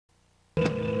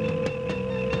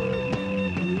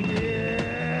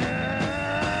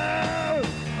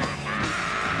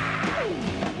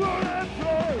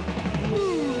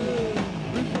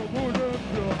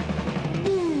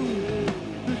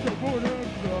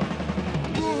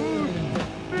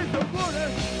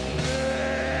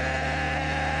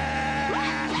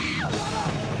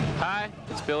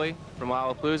Billy from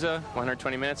Lollapalooza,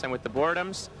 120 Minutes. I'm with the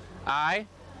Boredoms. Hi.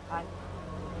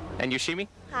 And Yoshimi.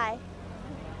 Hi.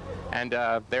 And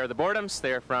they're the Boredoms.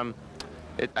 They're from,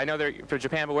 I know they're from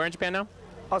Japan, but where in Japan now?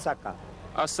 Osaka.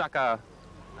 Osaka.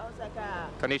 Osaka.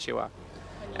 Konnichiwa.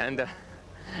 And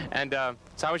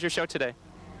so how was your show today?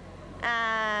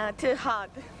 Too hot.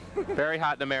 Very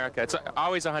hot in America. It's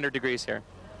always 100 degrees here.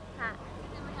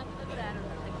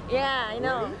 Yeah, I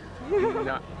know.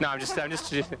 No, I'm just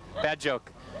bad joke.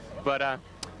 But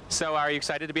so are you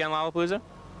excited to be on Lollapalooza?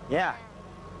 Yeah.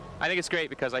 I think it's great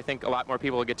because I think a lot more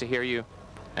people will get to hear you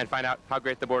and find out how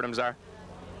great the Boredoms are.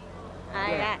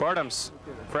 Yeah. Boredoms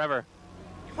forever.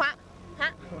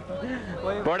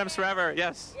 Boredoms forever.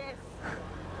 Yes.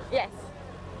 Yes.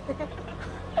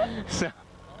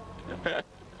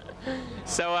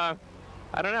 So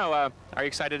I don't know. Are you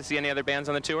excited to see any other bands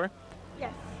on the tour?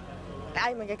 Yes.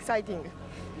 I'm exciting.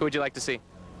 Who would you like to see?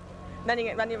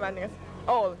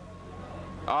 All.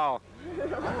 All.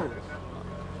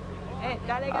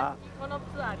 誰がこの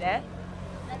ツアーで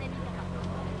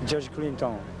George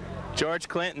Clinton. George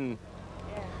Clinton.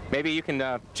 Maybe you can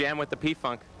jam with the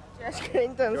P-Funk. George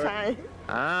Clintonさん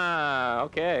Ah,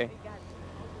 okay.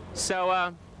 So,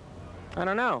 I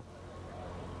don't know.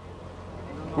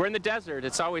 We're in the desert.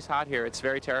 It's always hot here. It's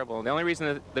very terrible. The only reason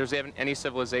that there's even any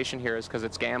civilization here is because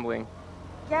it's gambling.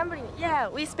 Gambling. Yeah,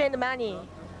 we spend money.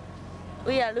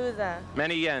 We are loser.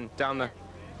 Many yen down the...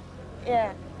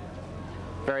 Yeah.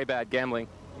 Very bad gambling.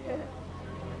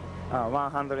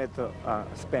 100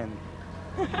 spend.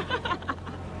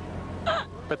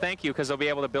 But thank you, because they'll be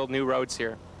able to build new roads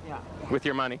here. Yeah. With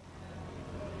your money.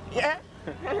 Yeah.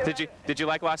 Did you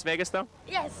like Las Vegas though?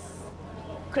 Yes.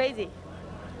 Crazy.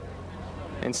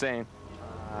 Insane.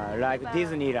 Like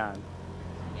Disneyland.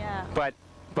 Yeah.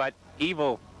 But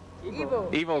evil Evil.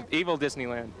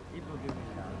 Disneyland.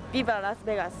 Viva Las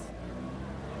Vegas.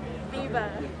 Viva.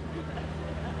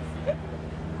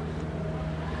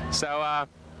 So I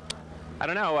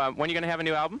don't know. When are you gonna have a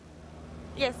new album?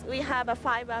 Yes, we have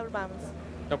 5 albums.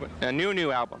 A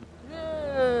new album.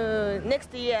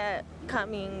 Next year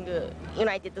coming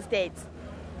United States.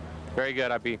 Very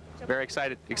good. I'd be very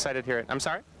excited to hear it. I'm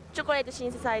sorry? Chocolate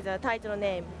Synthesizer, title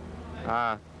name.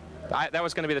 That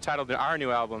was going to be the title of our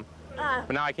new album,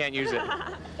 but now I can't use it.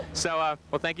 So,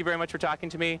 well, thank you very much for talking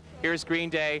to me. Here's Green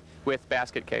Day with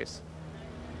Basket Case.